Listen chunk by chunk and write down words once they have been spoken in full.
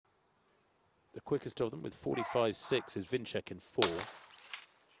quickest of them with 45.6 is Vinček in 4.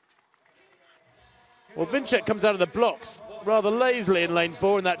 Well, Vinček comes out of the blocks rather lazily in lane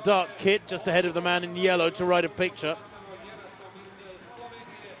 4 in that dark kit, just ahead of the man in yellow to write a picture.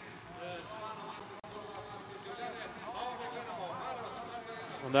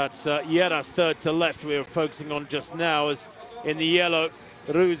 And that's Jera's third to left we were focusing on just now, as in the yellow,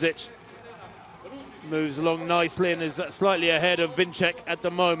 RUŽIČ moves along nicely and is slightly ahead of Vinček at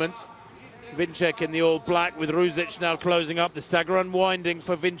the moment. Vinček in the all black with RUŽIČ now closing up. The stagger unwinding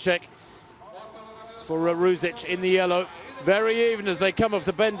for Vinček. For RUŽIČ in the yellow. Very even as they come off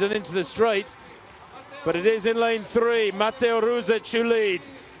the bend and into the straight. But it is in lane 3. Mateo RUŽIČ who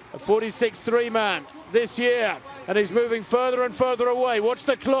leads. A 46.3 man this year. And he's moving further and further away. Watch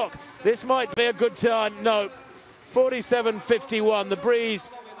the clock. This might be a good time. No. 47.51. The breeze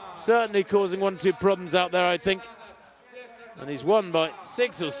certainly causing 1-2 problems out there, I think. And he's won by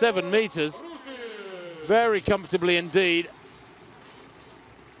 6 or 7 meters. Very comfortably indeed.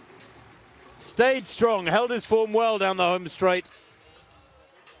 Stayed strong, held his form well down the home straight.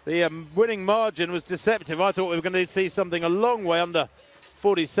 The winning margin was deceptive. I thought we were going to see something a long way under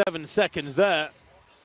 47 seconds there.